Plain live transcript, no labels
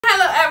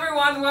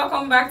everyone,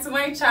 welcome back to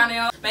my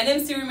channel. My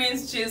name still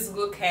remains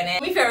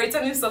Kenneth. If you're a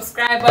returning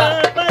subscriber,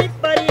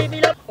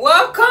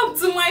 welcome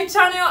to my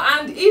channel.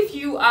 And if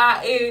you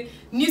are a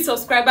new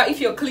subscriber,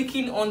 if you're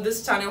clicking on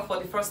this channel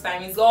for the first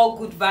time, it's all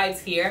good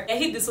vibes here.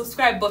 Hit the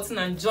subscribe button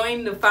and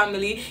join the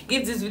family.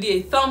 Give this video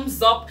a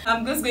thumbs up.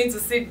 I'm just going to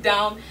sit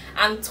down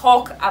and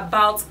talk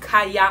about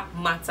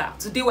kayamata.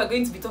 Today we're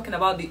going to be talking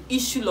about the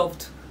issue of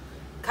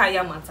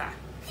kayamata.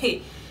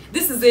 Hey,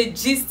 this is a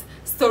gist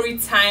story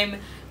time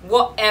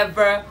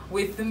whatever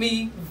with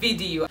me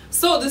video.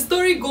 So the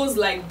story goes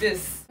like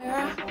this.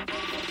 I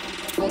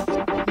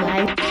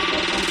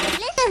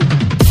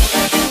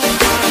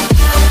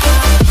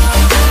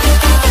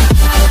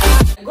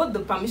got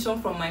the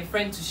permission from my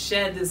friend to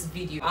share this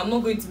video. I'm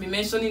not going to be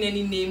mentioning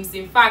any names.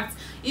 In fact,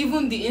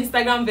 even the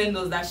Instagram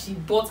vendors that she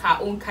bought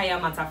her own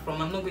kayamata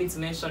from, I'm not going to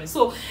mention it.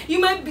 So you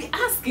might be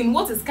asking,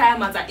 what is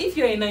kayamata? If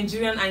you're a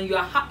Nigerian and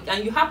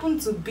you happen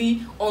to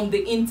be on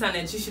the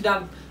internet, you should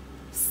have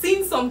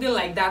seen something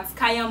like that,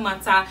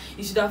 kayamata.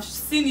 You should have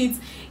seen it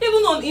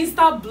even on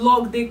Insta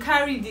blog. They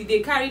carry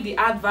the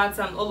adverts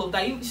and all of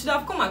that. You should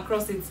have come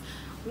across it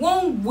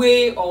one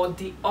way or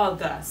the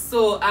other.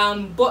 So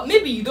but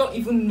maybe you don't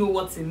even know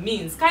what it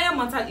means.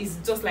 Kayamata is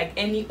just like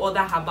any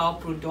other herbal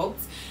product.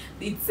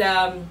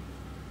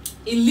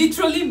 It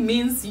literally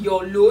means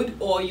your load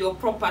or your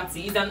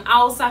property. It's an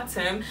Hausa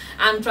term,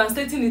 and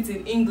translating it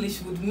in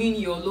English would mean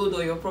your load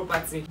or your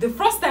property. The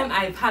first time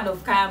I've heard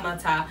of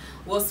kayamata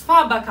was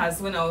far back as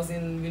when I was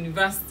in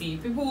university.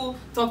 People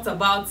talked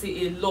about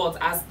it a lot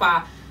as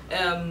per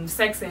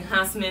sex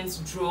enhancement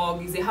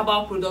drug. It's a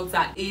herbal product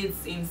that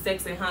aids in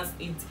sex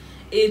enhancement.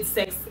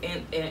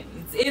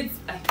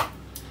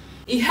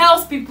 It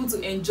helps people to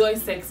enjoy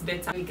sex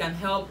better. It can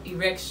help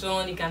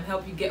erection, it can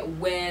help you get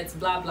wet,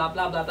 blah blah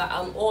blah blah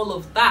blah, and all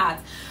of that.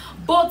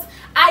 But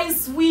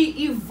as we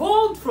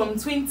evolved from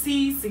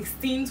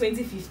 2016,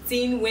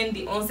 2015, when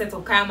the onset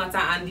of kayamata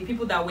and the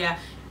people that were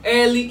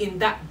early in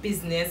that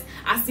business,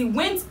 as it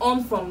went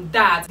on from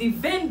that, the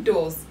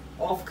vendors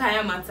of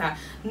kayamata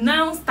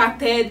now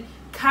started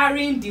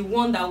carrying the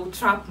one that will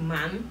trap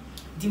man,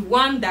 the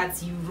one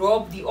that you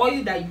rub, the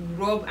oil that you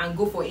rub and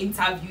go for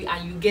interview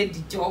and you get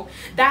the job,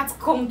 that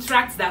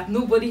contract that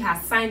nobody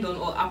has signed on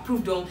or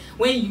approved on,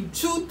 when you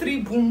chew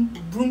 3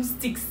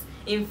 broomsticks.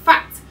 In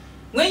fact,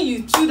 when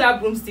you chew that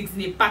broomsticks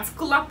in a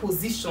particular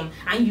position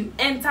and you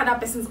enter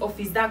that person's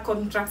office, that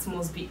contract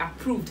must be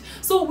approved.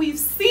 So we've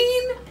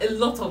seen a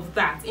lot of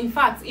that. In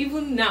fact,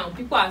 even now,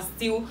 people are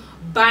still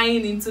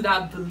buying into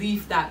that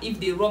belief that if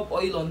they rub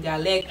oil on their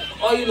leg,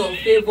 oil of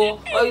favor,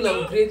 oil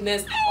of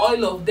greatness,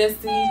 oil of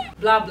destiny,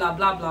 blah blah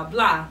blah blah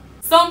blah,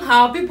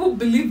 somehow people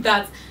believe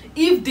that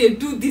if they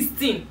do this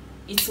thing,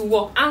 it will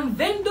work. And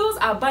vendors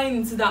are buying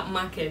into that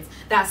market,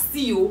 that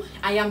CEO,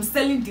 I am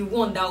selling the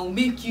one that will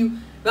make you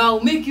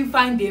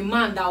find a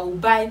man that will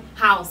buy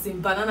house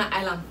in Banana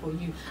Island for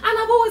you. And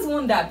I've always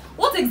wondered,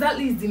 what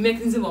exactly is the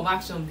mechanism of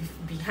action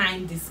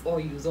behind these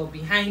oils or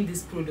behind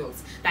these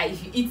products? That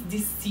if you eat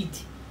this seed,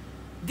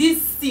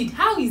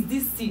 how is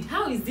this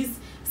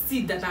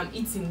seed that I'm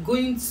eating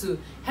going to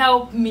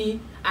help me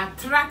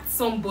attract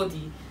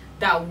somebody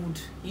that would,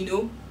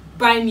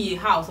 buy me a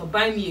house or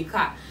buy me a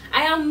car?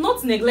 I am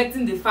not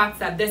neglecting the fact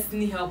that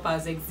destiny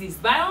helpers exist.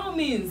 By all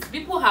means,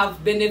 people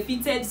have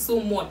benefited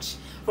so much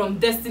from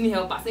destiny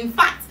helpers. In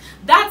fact,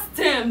 that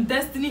term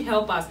destiny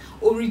helpers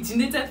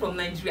originated from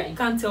Nigeria. You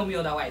can't tell me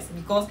otherwise,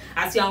 because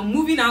as you are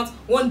moving out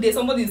one day,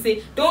 somebody will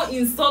say, don't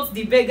insult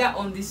the beggar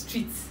on the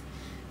streets,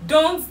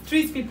 don't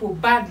treat people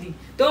badly,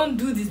 don't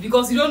do this,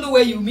 because you don't know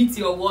where you meet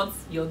your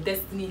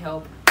destiny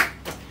helper.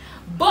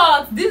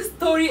 But this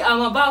story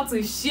I'm about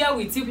to share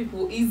with you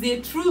people is a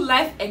true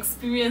life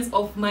experience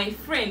of my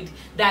friend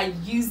that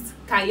used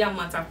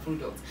kayamata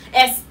products,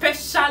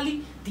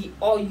 especially the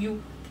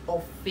oil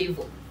of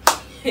favor.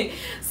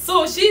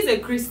 So she's a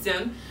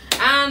Christian,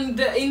 and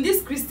in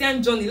this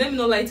Christian journey, let me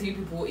not lie to you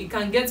people, it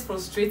can get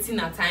frustrating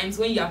at times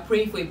when you are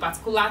praying for a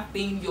particular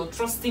thing, you're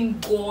trusting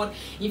God.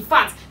 In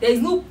fact, there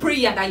is no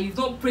prayer that you've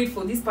not prayed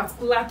for this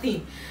particular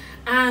thing,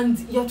 and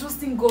you're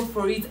trusting God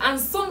for it, and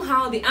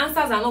somehow the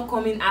answers are not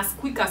coming as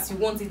quick as you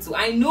want it to.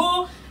 I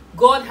know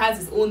God has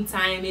his own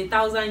time.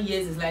 1,000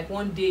 years is like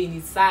one day in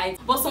his sight,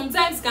 but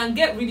sometimes it can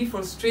get really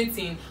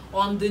frustrating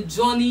on the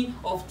journey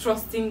of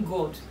trusting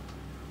God.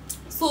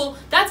 So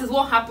that is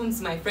what happened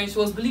to my friend. She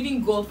was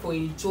believing God for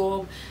a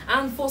job,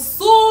 and for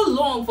so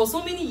long, for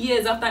so many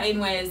years after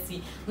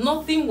NYSC,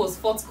 nothing was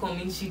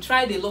forthcoming. She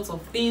tried a lot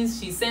of things.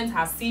 She sent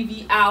her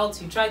CV out.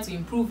 She tried to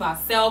improve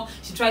herself.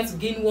 She tried to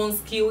gain one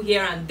skill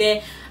here and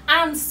there,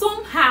 and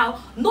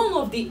somehow none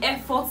of the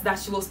efforts that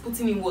she was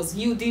putting in was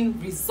yielding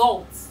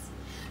results.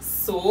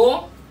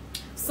 So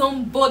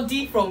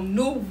somebody from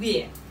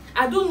nowhere,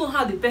 I don't know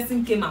how the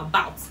person came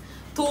about,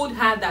 told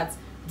her that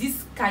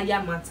this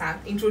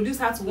kayamata, introduced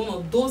her to one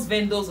of those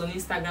vendors on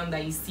Instagram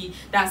that you see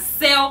that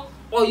sell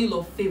oil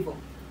of favor.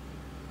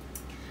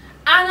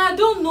 And I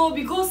don't know,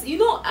 because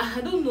I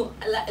don't know,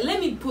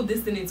 let me put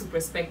this thing into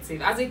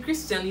perspective. As a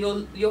Christian,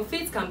 your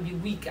faith can be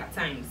weak at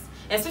times,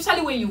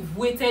 especially when you've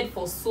waited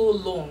for so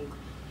long.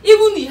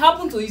 Even it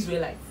happened to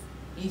Israelites.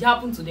 It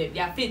happened to them.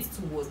 Their fate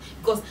too was,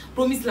 because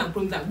promised land,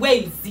 where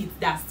is it?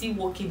 They are still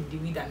walking in the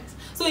wilderness.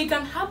 So it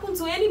can happen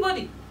to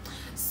anybody.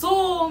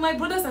 So my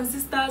brothers and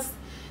sisters,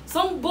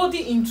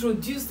 somebody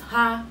introduced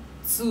her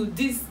to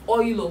this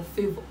oil of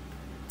favor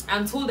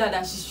and told her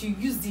that she should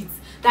use it.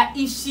 That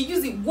if she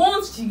use it,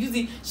 once she use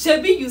it,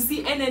 shebi you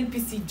see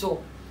NNPC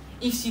job.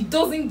 If she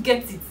doesn't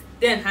get it,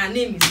 then her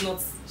name is not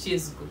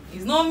Shezuko.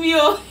 It's not me,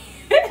 oh.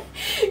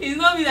 It's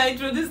not me that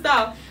introduced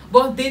her.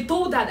 But they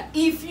told her that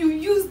if you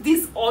use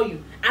this oil,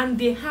 and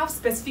they have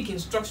specific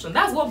instruction,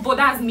 that's what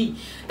bothers me,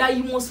 that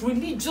you must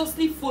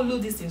religiously follow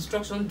this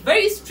instruction,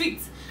 very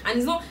strict. And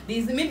it's not,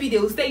 maybe they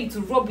will say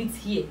to rub it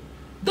here,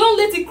 don't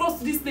let it cross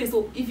to this place.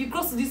 So if you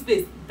cross to this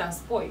place, that's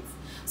spoiled.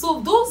 So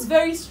those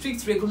very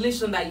strict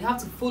regulations that you have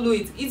to follow,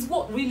 it is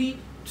what really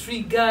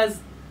triggers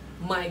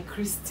my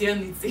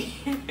Christianity.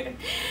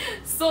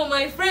 So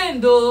my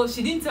friend, though,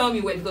 she didn't tell me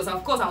when, because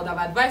of course I would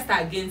have advised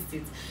her against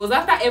it. It was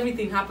after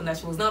everything happened that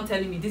she was now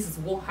telling me this is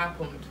what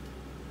happened.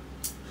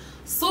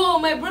 So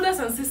my brothers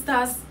and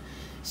sisters,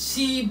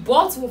 she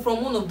bought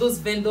from one of those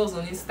vendors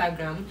on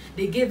Instagram.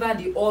 They gave her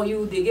the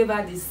oil, they gave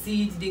her the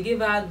seed, they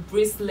gave her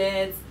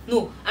bracelets,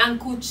 no,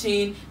 ankle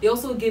chain. They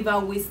also gave her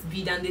waist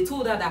bead, and they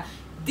told her that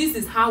this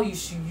is how you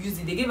should use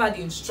it. They gave her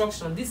the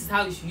instruction. This is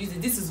how you should use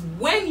it. This is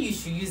when you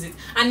should use it.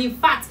 And in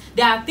fact,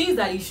 there are things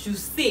that you should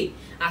say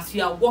as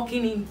you are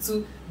walking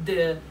into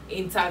the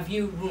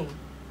interview room.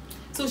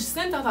 So she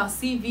sent out her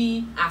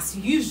CV as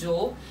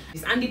usual,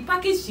 and the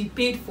package she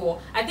paid for,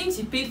 I think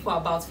she paid for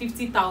about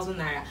 50,000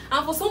 naira.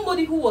 And for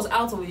somebody who was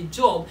out of a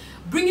job,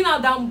 bringing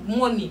out that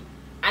money,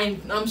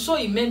 I'm sure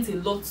it meant a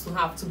lot to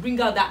have to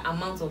bring out that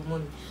amount of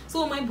money.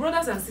 So my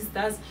brothers and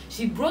sisters,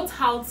 she brought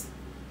out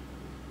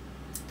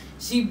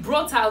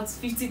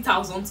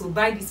 50,000 to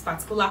buy this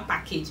particular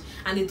package,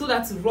 and they told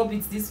her to rub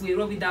it this way,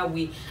 rub it that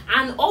way.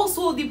 And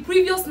also the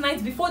previous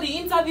night before the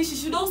interview, she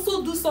should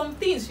also do some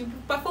things. She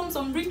perform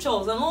some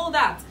rituals and all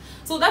that.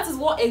 So that is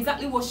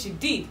exactly what she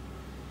did.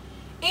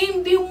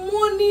 In the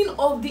morning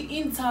of the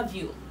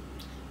interview,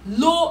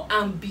 lo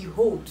and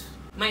behold,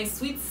 my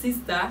sweet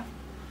sister,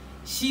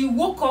 she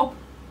woke up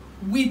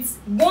with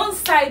one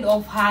side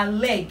of her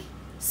leg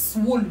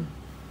swollen.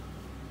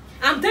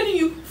 I'm telling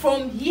you,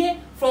 from here,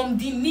 from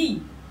the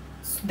knee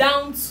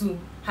down to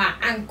her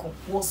ankle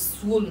was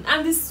swollen.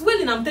 And the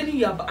swelling I'm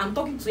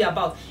talking to you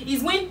about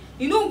is when,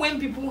 you know, when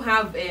people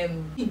have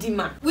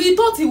edema. We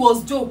thought it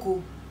was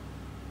joke.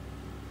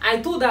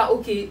 I told her,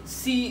 okay,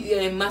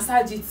 see,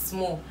 massage it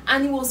small,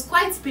 and it was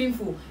quite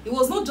painful. It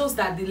was not just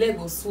that the leg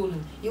was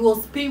swollen, it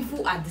was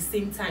painful at the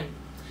same time.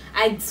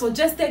 I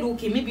suggested,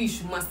 okay, maybe you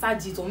should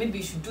massage it, or maybe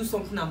you should do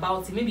something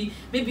about it.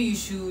 Maybe you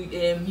should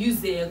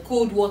use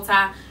cold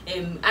water,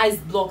 ice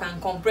block,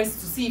 and compress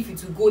to see if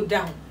it will go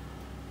down.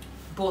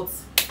 But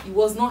it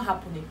was not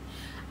happening.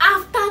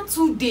 After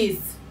 2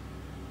 days,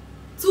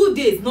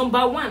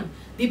 number one,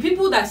 the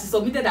people that she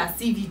submitted her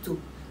CV to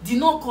did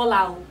not call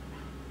her.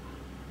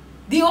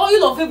 The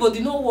oil of favor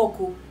did not work.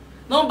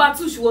 Number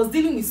two, she was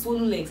dealing with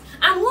swollen legs.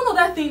 And one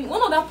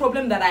other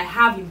problem that I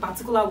have in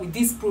particular with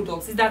these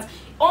products is that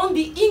on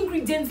the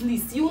ingredient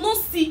list, you will not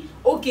see,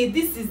 okay,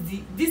 this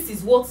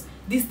is what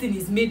this thing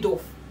is made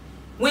of.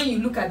 When you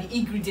look at the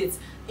ingredients,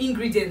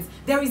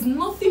 there is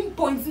nothing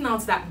pointing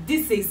out that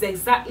this is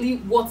exactly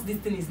what this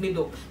thing is made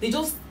of. They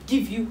just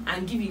give you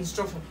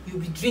instruction. You'll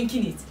be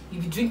drinking it.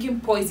 You'll be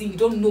drinking poison. You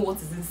don't know what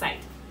is inside.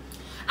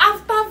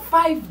 After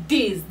 5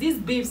 days, this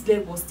babe's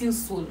leg was still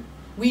swollen.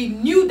 We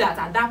knew that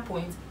at that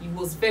point it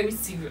was very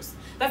serious.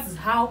 That is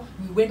how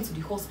we went to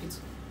the hospital,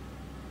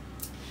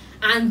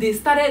 and they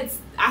started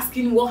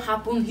asking what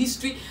happened,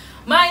 history.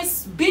 My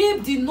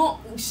babe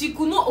she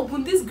could not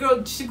open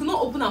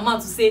her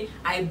mouth to say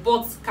I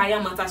bought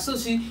kayamata. So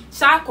she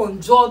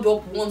conjured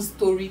up one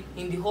story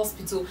in the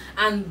hospital,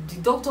 and the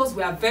doctors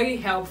were very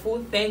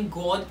helpful, thank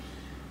God.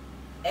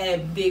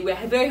 They were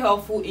very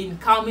helpful in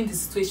calming the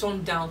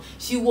situation down.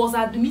 She was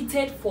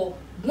admitted for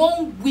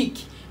 1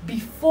 week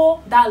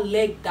before that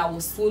leg that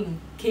was swollen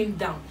came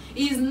down.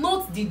 It is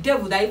not the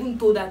devil that even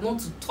told her not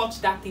to touch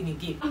that thing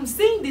again. I'm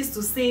saying this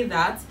to say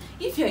that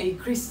if you're a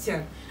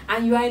Christian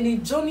and you are in a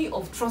journey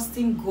of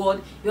trusting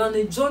God, you are on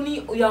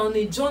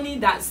a journey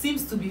that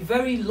seems to be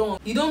very long.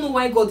 You don't know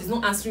why God is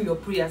not answering your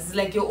prayers. It's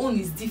like your own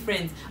is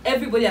different.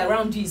 Everybody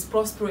around you is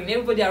prospering.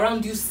 Everybody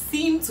around you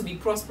seem to be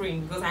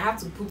prospering, because I have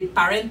to put a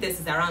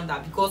parenthesis around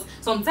that, because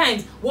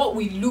sometimes what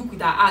we look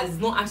with our eyes is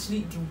not actually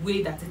the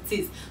way that it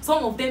is.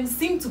 Some of them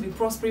seem to be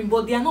prospering,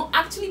 but they are not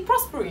actually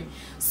prospering.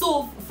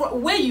 So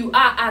where you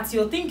are at,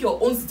 you think your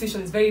own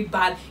situation is very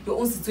bad. Your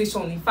own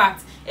situation, in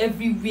fact,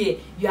 everywhere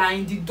you are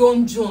in the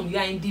dungeon, you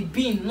are in the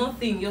bin,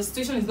 nothing, your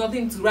situation is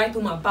nothing to write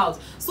home about.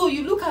 So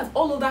you look at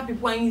all other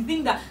people and you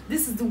think that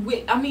this is the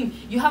way. I mean,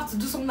 you have to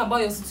do something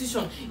about your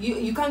situation.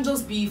 You can't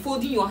just be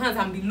folding your hands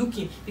and be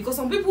looking, because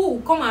some people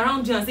will come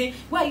around you and say,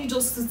 why are you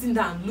just sitting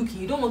down and looking?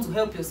 You don't want to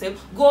help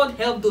yourself. God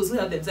help those who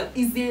help themselves.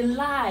 It's a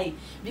lie,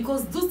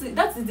 because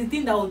that is the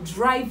thing that will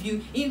drive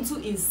you into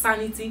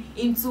insanity,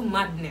 into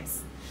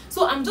madness.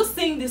 So I'm just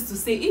saying this to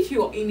say, if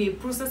you're in a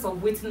process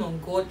of waiting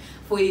on God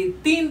for a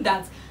thing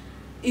that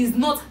is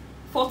not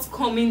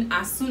forthcoming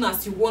as soon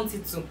as you want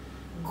it to,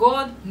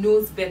 God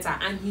knows better,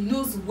 and he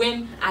knows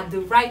when at the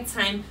right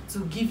time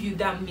to give you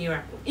that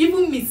miracle.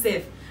 Even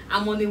myself,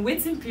 I'm on a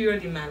waiting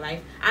period in my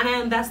life, and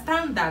I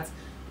understand that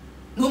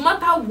no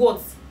matter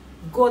what,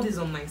 God is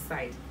on my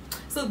side.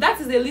 So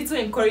that is a little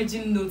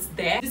encouraging note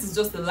there. This is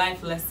just a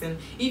life lesson.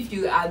 If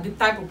you are the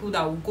type of people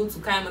that will go to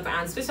kayamata,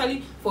 and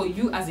especially for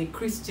you as a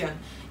Christian,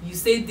 you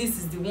say this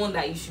is the one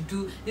that you should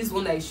do, this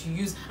one that you should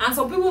use. And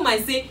some people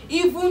might say,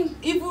 even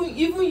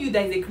you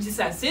that is a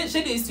Christian,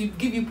 say they used to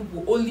give you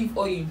people olive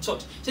oil in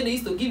church. Say they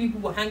used to give you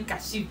people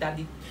handkerchief that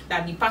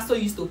the pastor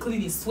used to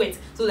clean his sweat,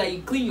 so that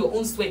you clean your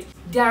own sweat.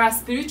 There are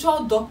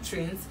spiritual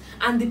doctrines,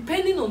 and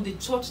depending on the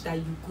church that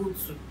you go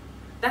to,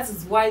 that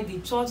is why the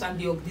church and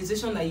the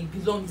organization that you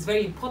belong is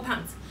very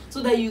important,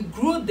 so that you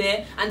grow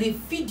there and they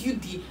feed you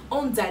the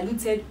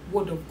undiluted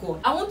word of God.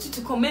 I want you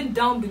to comment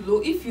down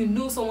below if you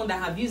know someone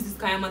that have used these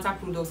kayamata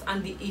products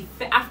and the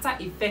after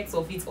effects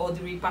of it, or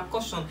the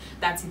repercussion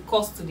that it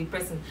caused to the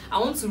person. I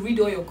want to read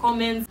all your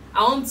comments.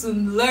 I want to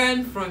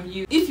learn from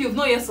you. If you've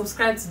not yet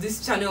subscribed to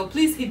this channel,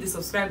 please hit the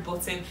subscribe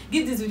button.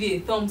 Give this video a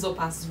thumbs up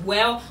as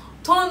well.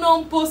 Turn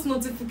on post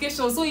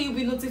notifications so you'll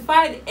be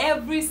notified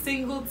every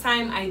single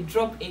time I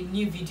drop a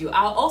new video.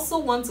 I also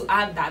want to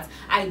add that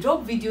I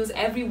drop videos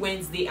every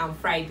Wednesday and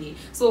Friday,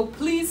 so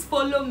please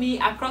follow me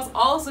across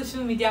all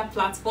social media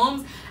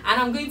platforms,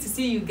 and I'm going to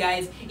see you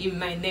guys in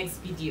my next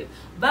video.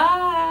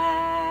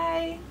 Bye.